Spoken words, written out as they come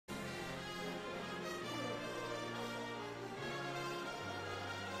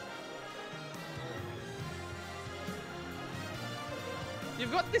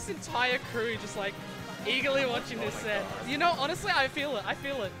You've got this entire crew just like eagerly watching this set. You know, honestly, I feel it. I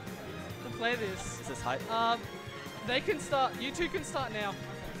feel it. To play this. Is this hype? They can start. You two can start now.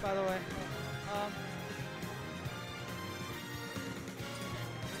 By the way. All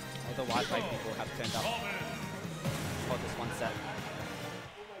the Wi-Fi people have turned up for this one set.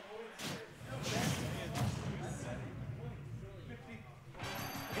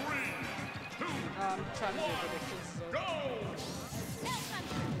 Trying to do predictions.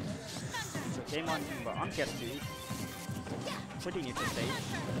 So game one, we're on guest 2. Pretty neutral stage.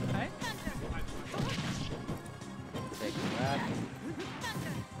 Okay. Big grab.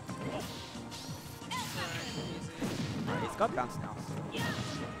 Alright, he's got bounce now.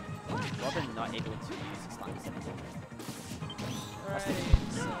 Robin not able to use his stuns. Right,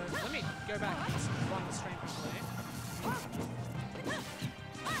 so let me go back and run the stream quickly.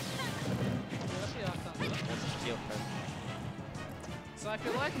 So I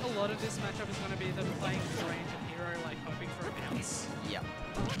feel like a lot of this matchup is going to be them playing range and hero, like hoping for a bounce. Yeah.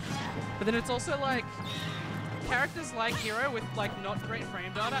 But then it's also like characters like hero with like not great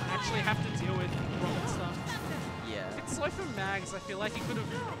frame data actually have to deal with Robin stuff. Yeah. It's slow for maGs. I feel like he could have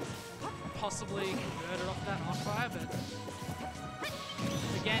possibly converted off that off-fire, but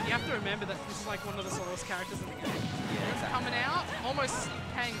again, you have to remember that this is like one of the slowest characters in the game. Yeah, exactly. Coming out, almost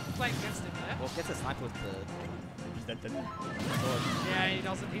playing against him there. Well, gets a sniper with the sword. Yeah, he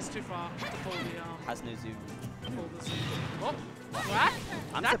doesn't. He's too far to pull the Has no zoom. Pull the zoom. Oh, whack!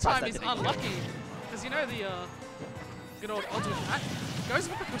 I'm That time that is didn't unlucky because you know the good old odds with that. Goes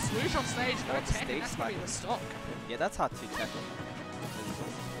with the swoosh on stage, no tech, and that's gonna be the stock. Yeah, that's hard to tackle.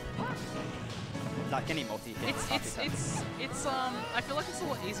 Like any multi-hit. It's I feel like it's a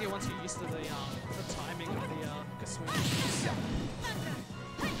lot easier once you're used to the timing of the swoosh.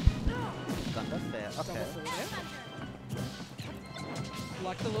 Thunder fair. Okay.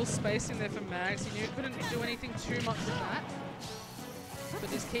 Like the little spacing there for maGs, you knew it couldn't do anything too much with that. But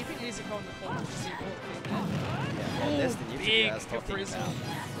just keeping Ezycole in the corner is the important thing there. Yeah, well, there's the new big I was talking about.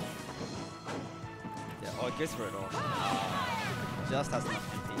 Yeah, oh, it goes for it all. Just has enough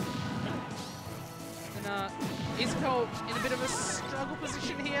MP. And Ezycole in a bit of a struggle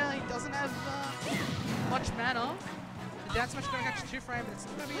position here. He doesn't have much mana. The down smash going actually 2-frame, but it's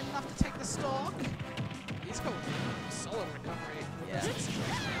not going to be enough to take the stock. Ezycole, solid recovery. Yeah.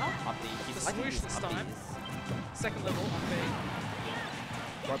 Now. The swoosh this time. Second level on B.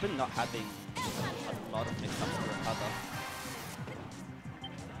 Robin not having a lot of mix-ups to recover.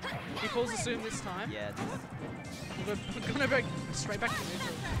 He pulls the zoom this time. Yeah, We're going to go straight back to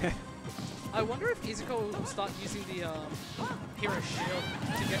neutral. I wonder if Ezycole will start using the hero shield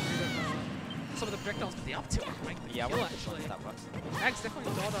to get rid of some of the projectiles, but the up tilt will make the kill actually. maGs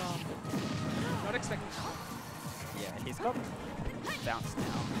definitely not expecting that. Yeah, he's got bounce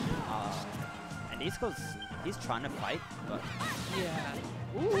now. And he's trying to fight, but yeah.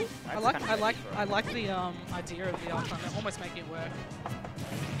 Ooh, I like the idea of the outcome. They're almost making it work.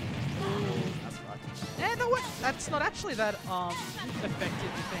 Ooh. That's right. Yeah, no, that's not actually that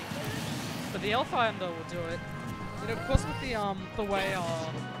effective, you think? But the L-Thunder will do it. You know, of course, with the way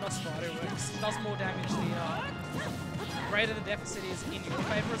Nosferatu works, it does more damage the greater the deficit is in your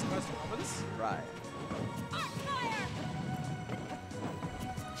favor as opposed to Robin's. Right.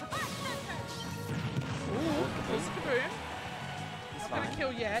 Ooh, pulls the kaboom. Not gonna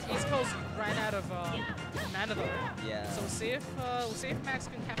kill yet. Ezycole's ran out of mana though. Yeah. So we'll see if maGs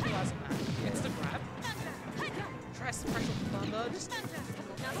can capitalize on that. Gets the grab. Tries to pressure with Thunder. Just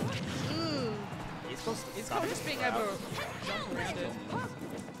ooh. Ezycole just being able to jump around it.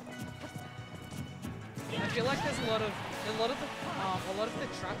 I feel like there's a lot of the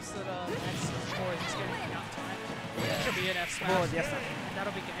traps that maGs for just getting out time. Yeah. Should be an F smash. Oh, yes.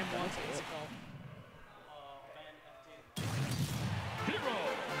 That'll be game 1 for Ezycole.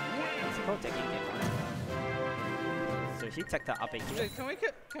 Ezycole taking game 1. So he took that up again. Dude, can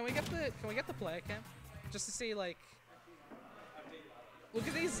we get the player cam just to see like look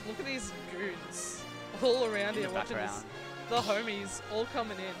at these goons all around here watching this. The homies all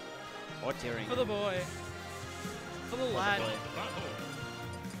coming in. Or cheering. For the boy. For the lad.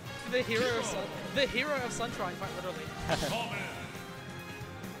 For the hero of Sunshine, quite literally.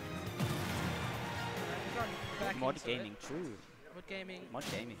 Mod gaming, true. Mod gaming. Mod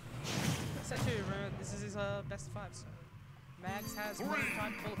gaming. Set 2, remember, this is his best of 5, so maGs has plenty of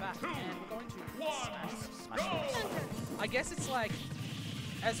time to pull it back, and we're going to smash it. I guess it's like,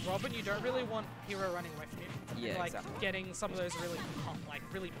 as Robin, you don't really want hero running away from you. Yeah, like exactly. getting some of those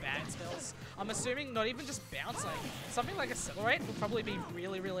really bad spells. I'm assuming not even just bounce, like something like Accelerate will probably be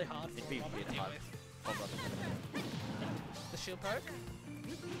really hard for Robin to deal with. The shield poke.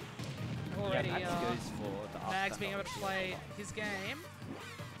 Already, Max goes for the up maGs and being able up to shield. play his game.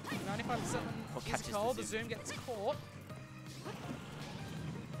 95% Or on catches Ezycole. the The zoom. zoom gets caught.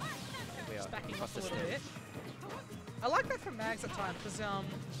 We are Just backing across off a the little stage. bit. I like that from maGs at times because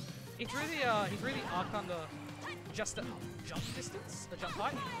he threw the arc under just at jump distance, the jump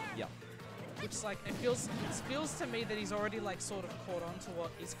height. Yeah. Which is like it feels to me that he's already like sort of caught on to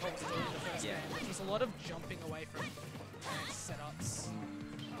what Ezycole was doing in the first game, which was a lot of jumping away from setups.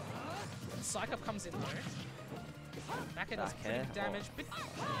 Psych-up comes in though. Back air does Back pretty air, good damage. Bit,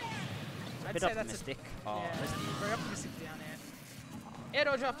 A I'd bit say that's optimistic. Oh, yeah, missed it. very optimistic down air. Air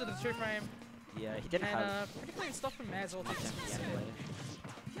dodge after the 2-frame. Yeah, he didn't And have pretty clean stop from maGs all much things MP considered.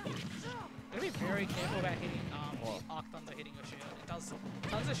 anyway. Gotta be very careful about hitting Oh. the Arc Thunder hitting your shield. It does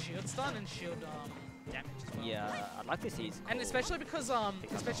tons of shield stun and shield damage as well. Yeah, I'd like to see his And call. especially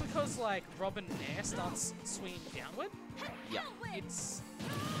because like Robin Nair starts swinging downward, Yeah. it's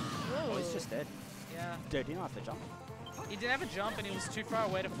Oh, he's just dead. yeah. Dude, he didn't have to jump. He didn't have a jump and he was too far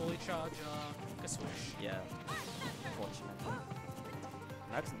away to fully charge Swoosh. Yeah. Unfortunately.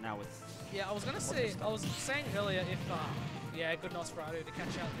 Max now with Yeah, I was saying earlier if yeah, good Nosferatu to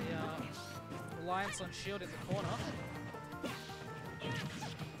catch out the reliance on shield in the corner.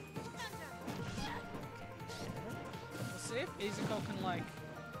 We'll see if Ezycole can like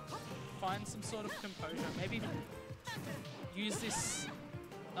find some sort of composure. Maybe use this.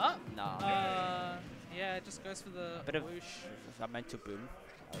 Oh, nah. yeah, it just goes for the bit of whoosh. I meant to boom.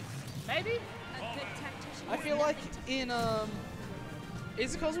 Maybe. A good tactician. I feel like in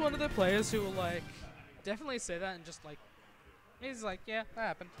Ezycole's one of the players who will like definitely say that and just like he's like, yeah, that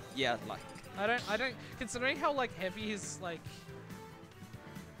happened. Yeah, like I don't considering how like heavy his like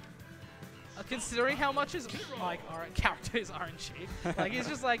considering how much his like character is RNG. Like he's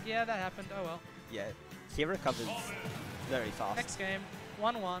just like, yeah, that happened. Oh well. yeah, he recovers very fast. Next game,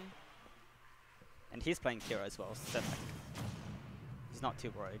 1-1. And he's playing Kira as well, so like, he's not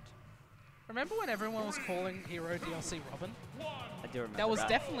too worried. Remember when everyone was calling Hero DLC Robin? I do remember That was that.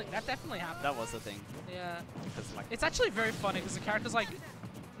 definitely happened. That was the thing. Yeah. Because like, It's actually very funny because the character's like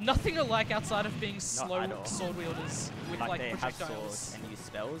nothing alike outside of being slow at all. sword wielders with like they have projectiles. swords and use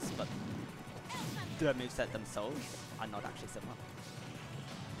spells, but the moveset themselves are not actually similar.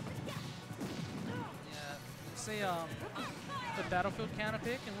 Yeah. We'll see the battlefield counter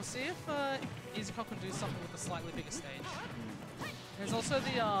pick and we'll see if Ezycole can do something with a slightly bigger stage. There's also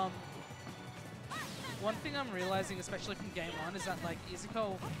the one thing I'm realizing, especially from game 1, is that like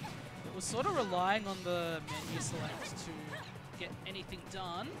Ezycole was sort of relying on the menu select to get anything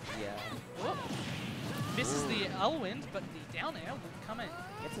done. Yeah. Whoop. Misses the L-Wind, but the down air will come in.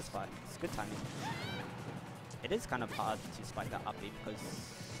 Gets a spike. It's good timing. It is kind of hard to spike that up B because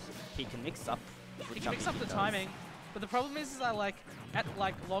he can mix up. He can mix up the timing, but the problem is that like at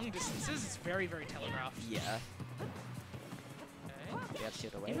like long distances, it's very telegraphed. Yeah. Okay. Yeah,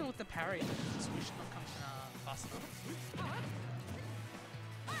 shit away. Even with the parry, the switch not coming fast enough.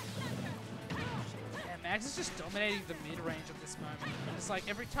 Yeah, maGs is just dominating the mid-range at this moment. It's like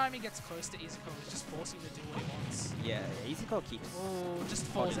every time he gets close to Ezycole, he's just forcing him to do what he wants. Yeah, Ezycole keeps. Oh, just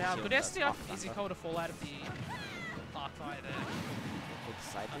falls holding out. shield Good as SDR Arc for Thunder. Ezycole to fall out of the arc fire there. Good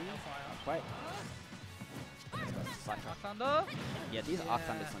side B. Hellfire. Not quite. Side Arc Thunder. Yeah, these Arc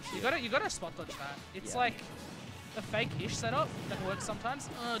Thunders on shield. You gotta spot dodge that. It's Yeah. like a fake-ish setup that works sometimes.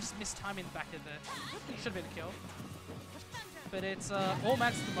 Oh, just missed timing back in there. Should have been a kill. But it's all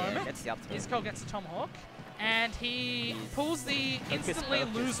mags at the Yeah, moment. gets the up throw. Ezycole gets the Tomahawk. And he He's pulls the instantly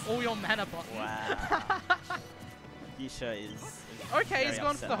focus. lose all your mana button. Wow. He sure is. Okay, he's very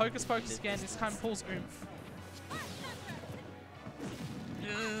gone for the upset Hocus Pocus in again. this This time pulls Oomph.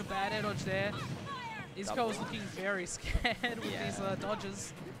 Bad air dodge there. Ezycole's looking very scared with these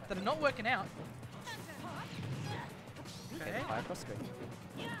dodges that are not working out. Okay, Okay. fire cross screen.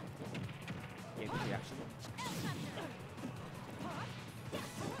 Yeah, good reaction.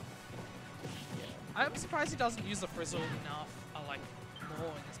 I'm surprised he doesn't use the Frizzle enough, like, more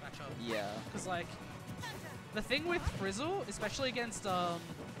in this matchup. Yeah. Because, like, the thing with Frizzle, especially against,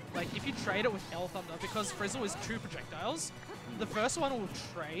 like, if you trade it with L Thunder, because Frizzle is 2 projectiles, the first one will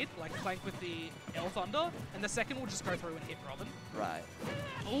trade, like, flank with the L Thunder, and the second will just go through and hit Robin. Right.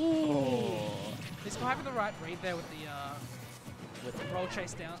 Ooh! Oh. He's having the right read there with the roll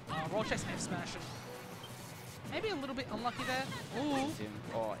chase down, roll chase F smash, and maybe a little bit unlucky there. Ooh! Zoom.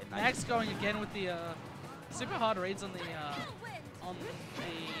 Oh, it might maGs going again with the super hard reads on the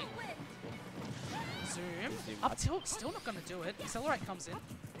zoom. Zoom. Up tilt, still not going to do it. Accelerate comes in.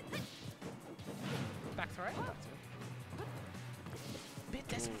 Back throw. Bit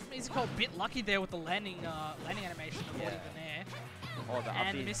desperate from Ezycole. Bit lucky there with the landing animation avoiding the nair. Oh, the And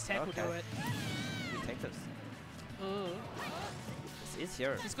uppy. Miss Tech will do it. You take this. Ooh. This is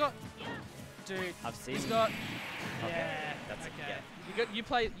hero. He's got... Dude, I've seen. he's got... Okay, Yeah, that's okay. You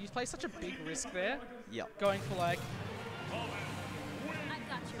play such a big risk there, Yep. going for like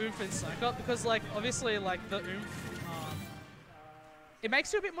oomph and psych-up, because like obviously like the oomph, it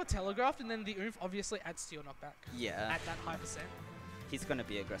makes you a bit more telegraphed, and then the oomph obviously adds to your knockback Yeah. at that high percent. He's gonna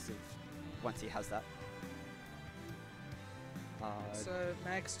be aggressive once he has that. So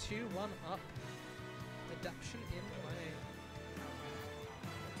mags 2-1 up, adaption in play.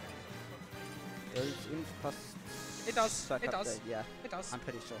 Does oomph cost? It does. psych It does. upgrade? Yeah. It does. I'm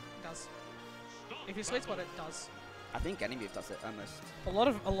pretty sure. It does. If you sweet spot it, does. I think any move does it almost. A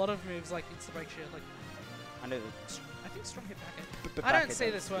lot of moves like insta break shit. Like I know. I think strong hit back it. But I back don't it see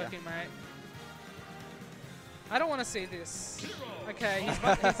does, this yeah. working, mate. I don't want to see this. Okay, he's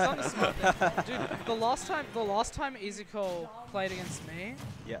done the smart thing. Dude, the last time Ezycole played against me,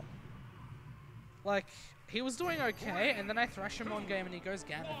 Yeah. like he was doing okay, and then I thrash him on game and he goes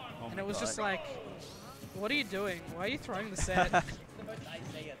Ganon, Oh and my it was just God. like, what are you doing? Why are you throwing the set?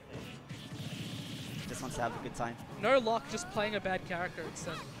 Just wants to have a good time. No luck, just playing a bad character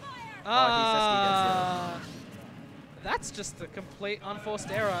instead. Oh, That's just a complete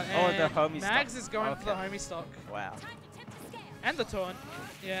unforced error. Oh, And the homie maGs stock. is going for the Okay. homie stock. Wow. And the taunt.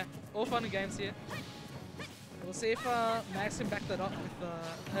 Yeah, all fun and games here. We'll see if maGs can back that up with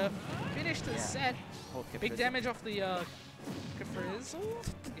her finish to the Yeah. set. Oh, Big Capriz. damage off the Capriz.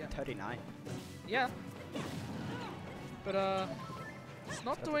 Yeah. 39. Yeah. But it's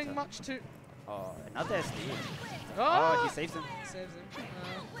not Got the doing turn. much to... Oh, another SD. Oh! Oh, he saves him. Saves him.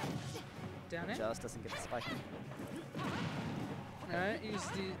 Down it. Just doesn't get the spike. Use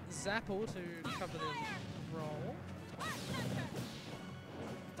the Zapple to cover the roll.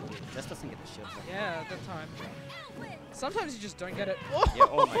 Just doesn't get the shield. Yeah, that time. Sometimes you just don't get it. Yeah,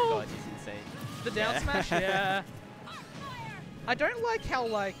 oh my god, he's insane. The down Yeah. smash, yeah. I don't like how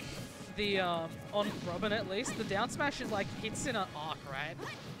like the on Robin at least the down smash is like hits in an arc, right?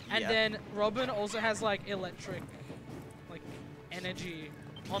 And Yeah. then Robin also has like electric like energy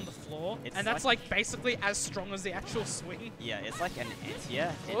on the floor, It's and that's like basically as strong as the actual swing. Yeah, it's like an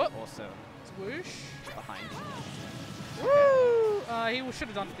anti-air and Whoop. also Swoosh. behind. Woo! He should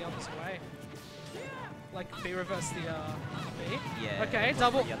have done it the opposite way. Like B reverse the B. Yeah. Okay, it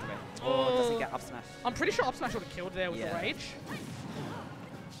double. was the other way. Oh, doesn't Oh. get up smash. I'm pretty sure up smash would have killed there with Yeah. the rage.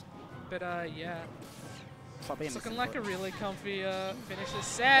 But yeah. Probably It's a looking missing like a foot. really comfy finish this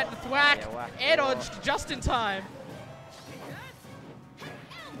set. Thwack! Yeah, whack. Air Oh. dodged just in time.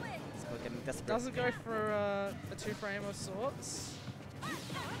 Still getting desperate. Doesn't go for a 2-frame of sorts.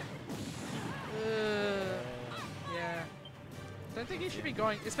 Yeah. Don't think he should be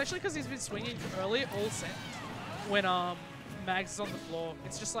going, especially because he's been swinging early all set when maGs is on the floor.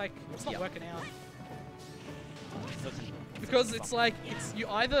 It's just like, it's not Yep. working out. Still can- Because still it's can like, you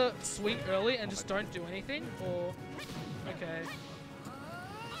either swing early and just don't do anything, or, okay,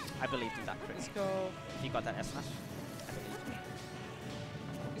 I believed in that crit. let's go. He got that S smash. I believed.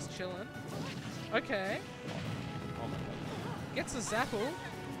 He's chilling. Okay, Oh my god. gets a Zapple.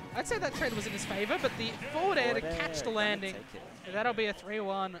 I'd say that trade was in his favor, but the forward air to Forward catch the gonna landing. take it. That'll be a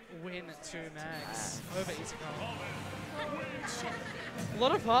 3-1 win to maGs over Ezycole. A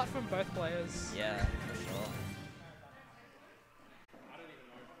lot of heart from both players. Yeah, for sure.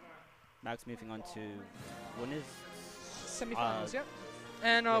 maGs moving on to winners. Semi-finals, Uh, yep.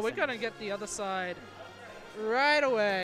 And yeah, we're semis. going to get the other side right away.